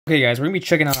Okay guys, we're going to be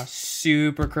checking out a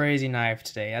super crazy knife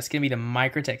today. That's going to be the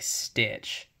Microtech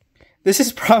Stitch. This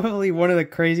is probably one of the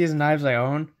craziest knives I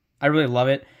own. I really love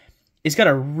it. It's got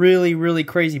a really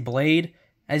crazy blade.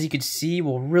 As you can see,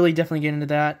 we'll really definitely get into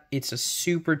that. It's a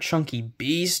super chunky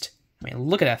beast. I mean,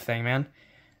 look at that thing, man.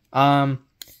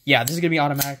 Yeah, this is going to be an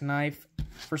automatic knife.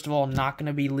 First of all, not going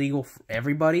to be legal for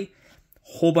everybody.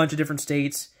 Whole bunch of different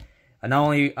states. Not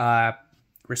only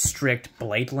restrict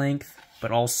blade length,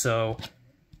 but also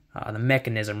the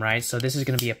mechanism, right? So this is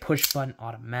going to be a push-button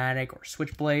automatic or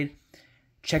switchblade.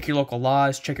 Check your local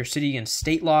laws, check your city and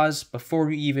state laws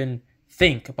before you even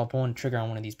think about pulling the trigger on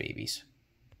one of these babies.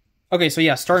 Okay, so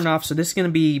yeah, starting off, so this is going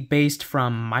to be based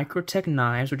from Microtech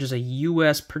Knives, which is a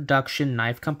U.S. production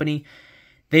knife company.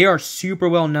 They are super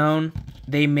well known.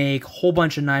 They make a whole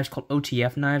bunch of knives called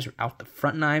OTF knives, or out the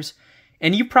front knives.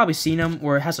 And you've probably seen them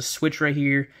where it has a switch right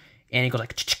here, and it goes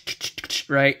like,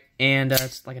 right? And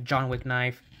it's like a John Wick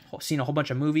knife. Seen a whole bunch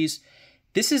of movies.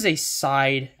 This is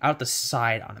a out the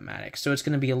side automatic, so it's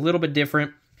going to be a little bit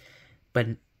different, but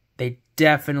they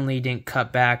definitely didn't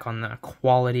cut back on the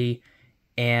quality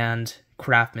and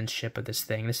craftsmanship of this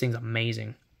thing. This thing's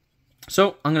amazing.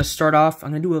 So I'm going to start off. I'm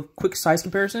going to do a quick size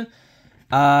comparison.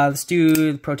 Let's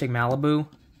do the Microtech Malibu.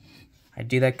 I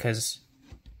do that because,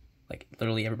 like,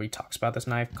 literally everybody talks about this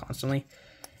knife constantly.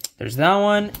 There's that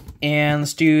one, and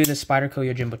let's do the Spyderco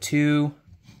Yojimbo 2.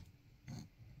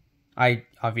 I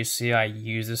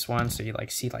use this one, so you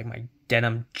see my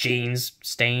denim jeans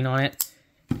stain on it.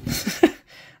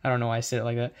 I don't know why I said it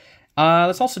like that.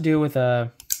 Let's also do it with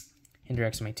a Hinder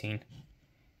XM18.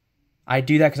 I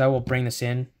do that because I will bring this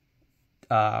in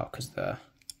because the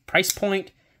price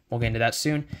point. We'll get into that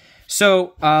soon.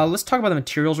 So let's talk about the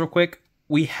materials real quick.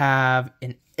 We have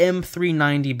an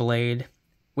M390 blade,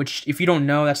 which, if you don't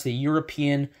know, that's the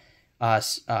European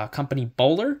company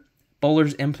Bowler's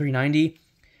M390.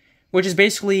 Which is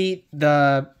basically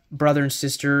the brother and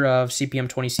sister of CPM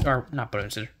 20, or not brother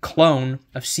and sister, clone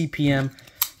of CPM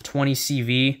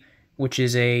 20CV, which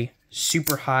is a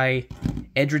super high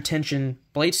edge retention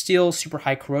blade steel, super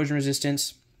high corrosion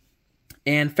resistance,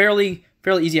 and fairly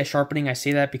easy at sharpening. I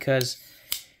say that because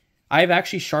I've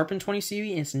actually sharpened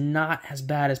 20CV, and it's not as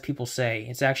bad as people say.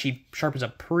 It's actually sharpens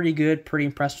up pretty good, pretty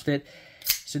impressed with it.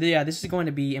 So yeah, this is going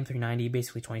to be M390,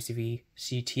 basically 20CV,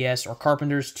 CTS, or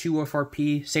Carpenter's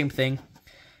 2FRP, same thing.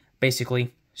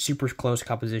 Basically, super close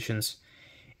compositions.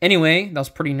 Anyway, that was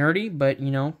pretty nerdy, but,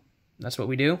 you know, that's what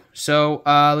we do. So,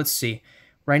 let's see.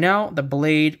 Right now, the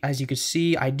blade, as you can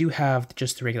see, I do have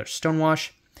just the regular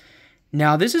stonewash.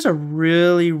 Now, this is a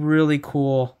really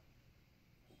cool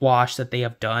wash that they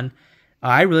have done.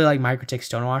 I really like Microtech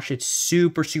stonewash. It's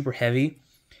super heavy.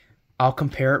 I'll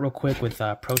compare it real quick with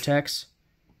Protex.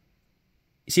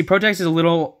 See, Protex is a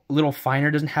little finer,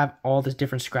 doesn't have all the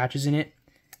different scratches in it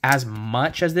as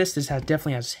much as this. This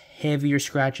definitely has heavier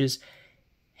scratches,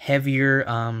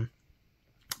 heavier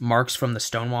marks from the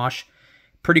stonewash.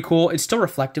 Pretty cool. It's still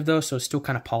reflective though, so it's still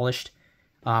kind of polished.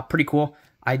 Pretty cool.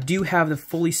 I do have the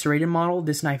fully serrated model.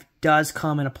 This knife does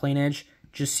come in a plain edge,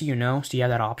 just so you know, so you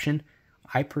have that option.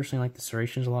 I personally like the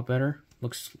serrations a lot better.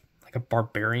 Looks like a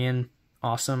barbarian,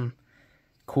 awesome,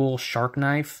 cool shark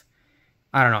knife.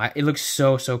 I don't know. It looks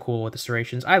so cool with the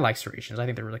serrations. I like serrations. I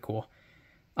think they're really cool.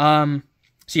 So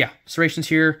yeah, serrations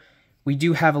here. We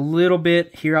do have a little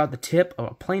bit here out the tip of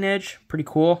a plain edge. Pretty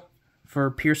cool for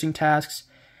piercing tasks,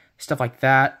 stuff like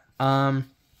that. So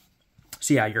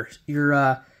yeah,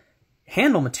 your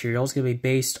handle material is going to be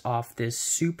based off this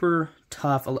super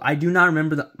tough. I do not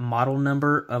remember the model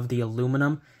number of the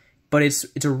aluminum, but it's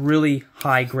a really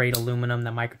high grade aluminum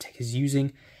that Microtech is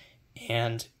using.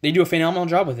 And they do a phenomenal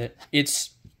job with it.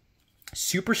 It's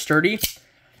super sturdy.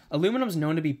 Aluminum is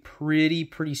known to be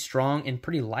pretty strong and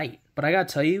pretty light. But I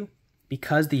gotta tell you,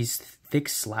 because these thick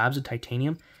slabs of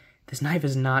titanium, this knife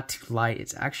is not too light.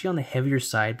 It's actually on the heavier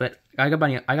side. But I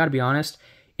gotta be honest,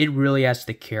 it really adds to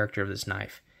the character of this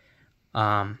knife.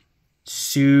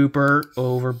 Super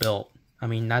overbuilt. I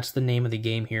mean, that's the name of the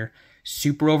game here.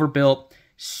 Super overbuilt,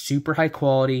 super high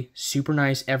quality, super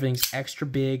nice. Everything's extra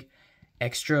big,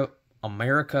 extra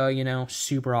America, you know,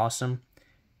 super awesome.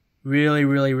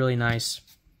 Really nice.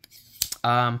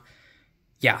 Yeah,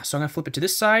 so I'm gonna flip it to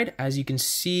this side. As you can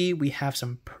see, we have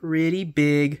some pretty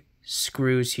big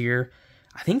screws here.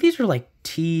 I think these are like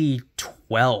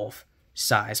T12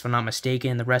 size, if I'm not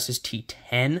mistaken. The rest is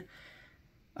T10.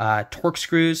 Torque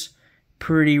screws,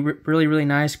 really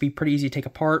nice. Be pretty easy to take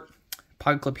apart.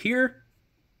 Pocket clip here.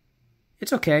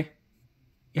 It's okay.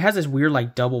 It has this weird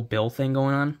like double bill thing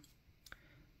going on.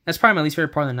 That's probably my least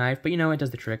favorite part of the knife, but you know, it does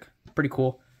the trick. Pretty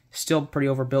cool. Still pretty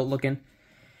overbuilt looking.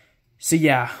 So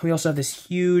yeah, we also have this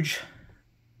huge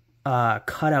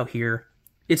cutout here.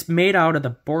 It's made out of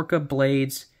the Borka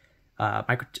Blades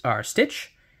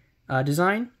stitch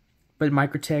design, but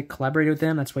Microtech collaborated with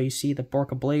them. That's why you see the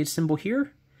Borka Blades symbol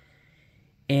here.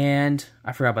 And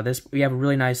I forgot about this. We have a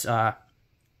really nice,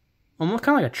 almost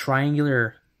kind of like a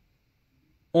triangular,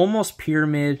 almost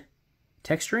pyramid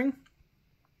texturing.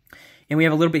 And we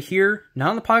have a little bit here, not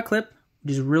on the pocket clip,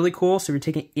 which is really cool. So if you're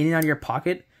taking it in and out of your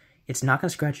pocket, it's not going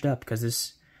to scratch it up because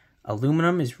this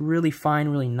aluminum is really fine,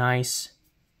 really nice.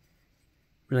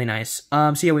 Really nice.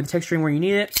 So yeah, with the texturing where you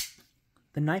need it,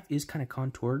 the knife is kind of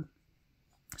contoured.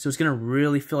 So it's going to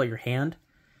really fill out your hand.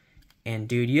 And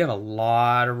dude, you have a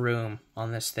lot of room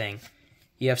on this thing.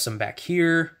 You have some back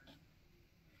here.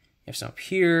 You have some up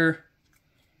here.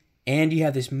 And you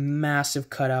have this massive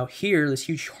cutout here, this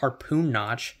huge harpoon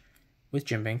notch with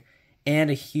jimping. And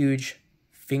a huge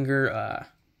finger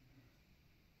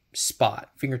spot,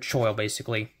 finger choil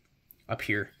basically, up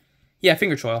here. Yeah,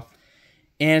 finger choil.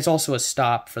 And it's also a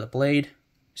stop for the blade,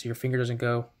 so your finger doesn't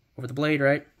go over the blade,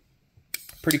 right?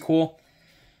 Pretty cool.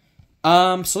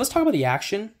 So let's talk about the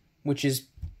action, which is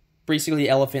basically the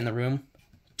elephant in the room.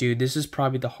 Dude, this is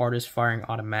probably the hardest firing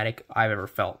automatic I've ever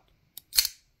felt.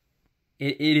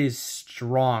 It is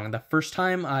strong. The first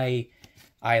time I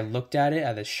looked at it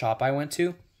at the shop I went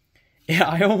to,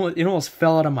 it almost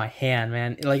fell out of my hand,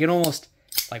 man. Like it almost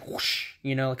like whoosh,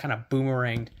 you know, kind of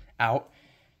boomeranged out.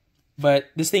 But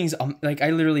this thing's like I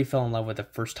literally fell in love with it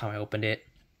the first time I opened it,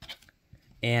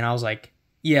 and I was like,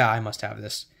 yeah, I must have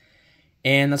this.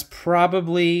 And that's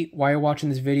probably why you're watching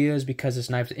this video, is because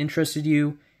this knife's interested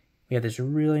you. We have this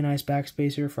really nice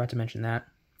backspacer. Forgot to mention that.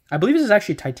 I believe this is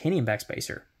actually a titanium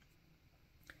backspacer.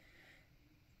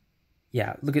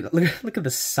 Yeah, look at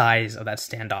the size of that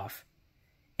standoff,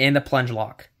 and the plunge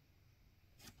lock.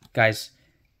 Guys,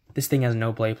 this thing has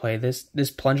no blade play. This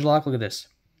plunge lock, look at this.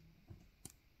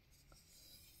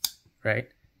 Right?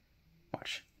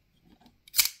 Watch.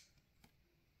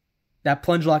 That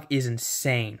plunge lock is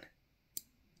insane.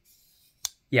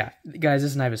 Yeah, guys,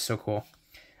 this knife is so cool.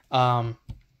 So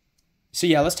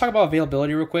yeah, let's talk about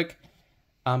availability real quick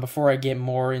before I get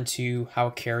more into how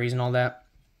it carries and all that.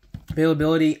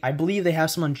 Availability, I believe they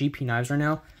have some on GP knives right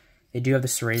now. They do have the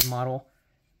serrated model.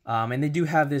 And they do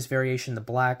have this variation, the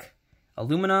black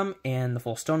aluminum and the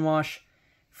full stonewash,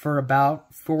 for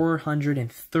about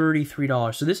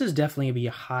 $433. So this is definitely going to be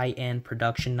a high-end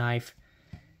production knife.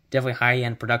 Definitely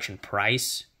high-end production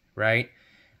price, right?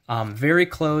 Very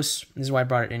close. This is why I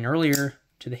brought it in earlier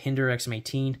to the Hinder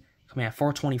XM18, coming at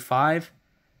 $425.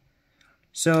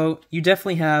 So you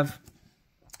definitely have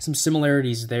some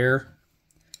similarities there.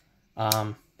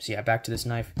 So yeah, back to this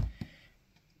knife.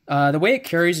 The way it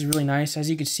carries is really nice. As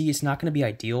you can see, it's not going to be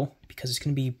ideal because it's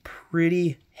going to be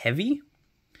pretty heavy.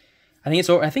 I think it's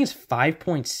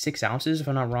 5.6 ounces if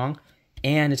I'm not wrong,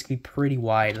 and it's going to be pretty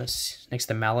wide. That's next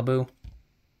to Malibu.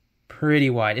 Pretty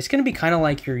wide. It's going to be kind of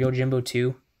like your Yojimbo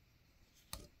 2.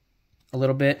 A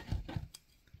little bit.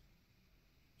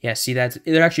 Yeah, see,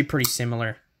 they're actually pretty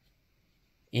similar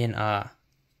in not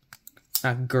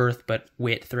girth but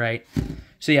width, right?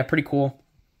 So yeah, pretty cool.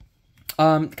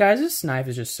 Guys, this knife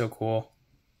is just so cool.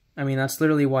 I mean, that's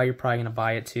literally why you're probably gonna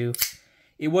buy it too.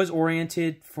 It was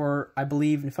oriented for, I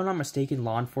believe, if I'm not mistaken,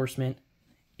 law enforcement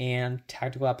and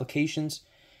tactical applications.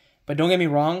 But don't get me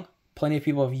wrong, plenty of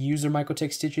people have used their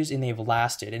Microtech stitches and they've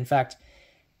lasted. In fact,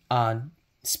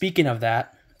 speaking of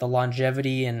that, the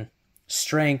longevity and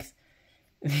strength,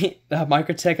 the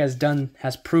Microtech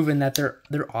has proven that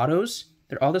their autos,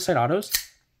 their other-side autos,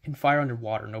 can fire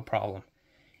underwater, no problem.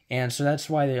 And so that's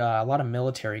why a lot of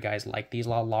military guys like these, a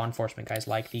lot of law enforcement guys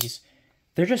like these.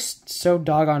 They're just so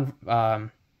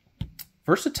doggone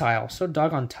versatile, so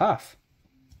doggone tough.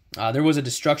 There was a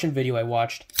destruction video I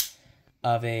watched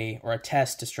of a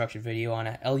test destruction video on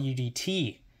a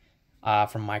LUDT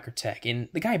from Microtech, and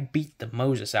the guy beat the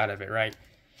Moses out of it, right?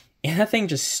 And that thing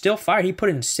just still fired. He put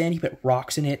it in sand, he put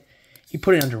rocks in it, he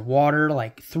put it underwater,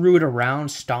 like threw it around,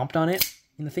 stomped on it,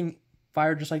 and the thing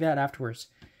fired just like that afterwards.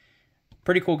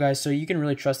 Pretty cool, guys. So you can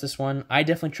really trust this one. I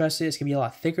definitely trust it. It's going to be a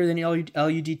lot thicker than the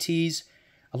LUDTs.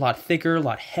 A lot thicker, a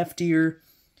lot heftier.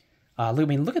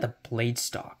 Look at the blade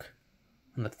stock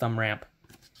on the thumb ramp.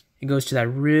 It goes to that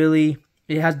really...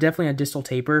 It has definitely a distal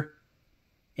taper.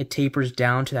 It tapers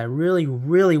down to that really,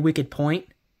 really wicked point.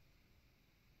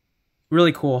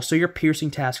 Really cool. So your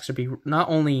piercing tasks will be not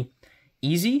only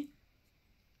easy,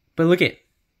 but look at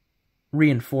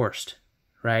reinforced.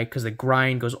 Right, because the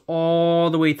grind goes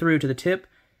all the way through to the tip.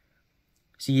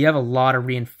 So you have a lot of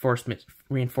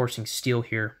reinforcing steel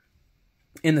here.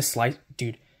 In the slice,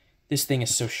 dude, this thing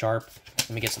is so sharp. Let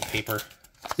me get some paper.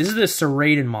 This is the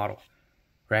serrated model,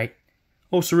 right?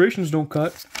 Oh, serrations don't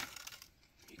cut.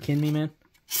 kidding me, man?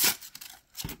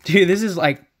 Dude, this is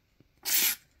like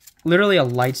literally a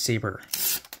lightsaber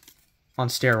on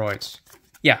steroids.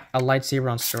 Yeah, a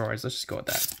lightsaber on steroids. Let's just go with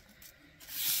that.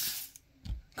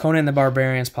 Conan the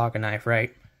Barbarian's pocket knife,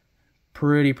 right?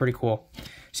 Pretty cool.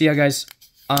 So yeah, guys,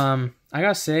 I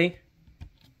gotta say,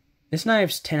 this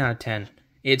knife's 10 out of 10.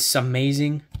 It's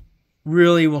amazing.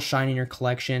 Really will shine in your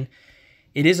collection.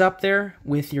 It is up there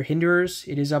with your Hinderers.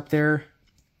 It is up there,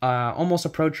 almost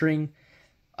approaching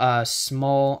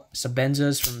small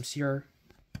Sabenzas from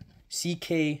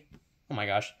CK. Oh my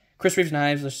gosh, Chris Reeves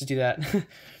knives. Let's just do that.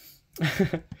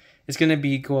 It's gonna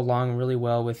go along really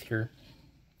well with your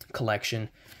collection.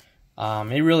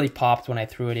 It really popped when I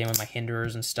threw it in with my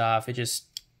Hinderers and stuff. It just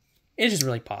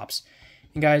really pops.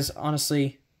 And guys,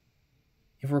 honestly,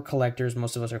 if we're collectors,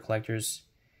 most of us are collectors,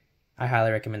 I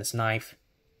highly recommend this knife.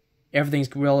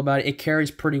 Everything's real about it. It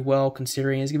carries pretty well,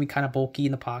 considering it's gonna be kind of bulky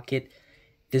in the pocket.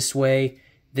 This way,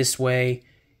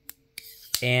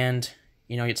 and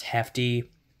you know, it's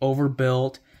hefty,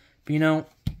 overbuilt. But you know,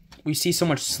 we see so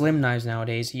much slim knives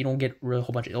nowadays. You don't get a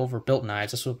whole bunch of overbuilt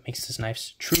knives. That's what makes this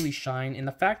knife truly shine. And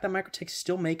the fact that Microtech is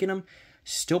still making them,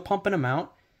 still pumping them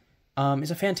out,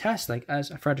 is a fantastic. Like,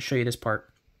 as I forgot to show you this part.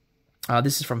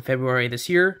 This is from February this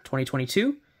year,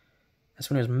 2022. That's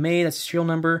when it was made. That's the serial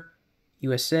number.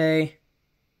 USA.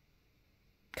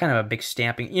 Kind of a big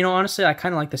stamping. You know, honestly, I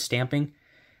kind of like the stamping.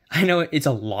 I know it's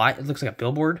a lot. It looks like a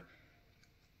billboard.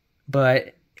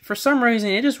 But for some reason,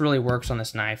 it just really works on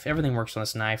this knife. Everything works on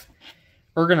this knife.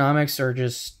 Ergonomics are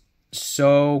just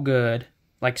so good.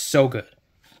 Like, so good.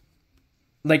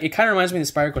 Like, it kind of reminds me of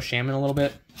the Spyro Shaman a little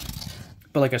bit.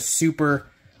 But like a super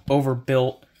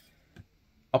overbuilt,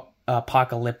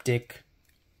 apocalyptic,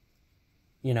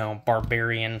 you know,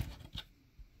 barbarian.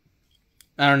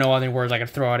 I don't know other words I could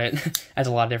throw at it. That's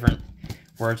a lot of different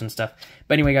words and stuff.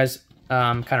 But anyway, guys,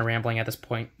 I'm kind of rambling at this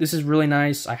point. This is really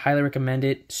nice. I highly recommend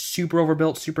it. Super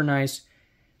overbuilt, super nice.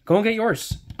 Go and get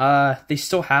yours. They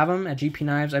still have them at GP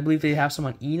Knives. I believe they have some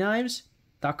on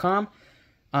eknives.com.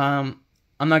 I'm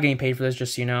not getting paid for this,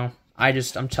 just so you know.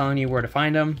 I'm telling you where to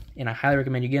find them, and I highly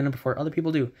recommend you get them before other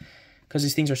people do, because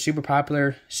these things are super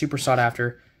popular, super sought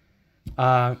after.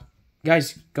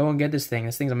 Guys, go and get this thing.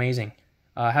 This thing's amazing.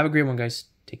 Have a great one, guys.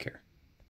 Take care.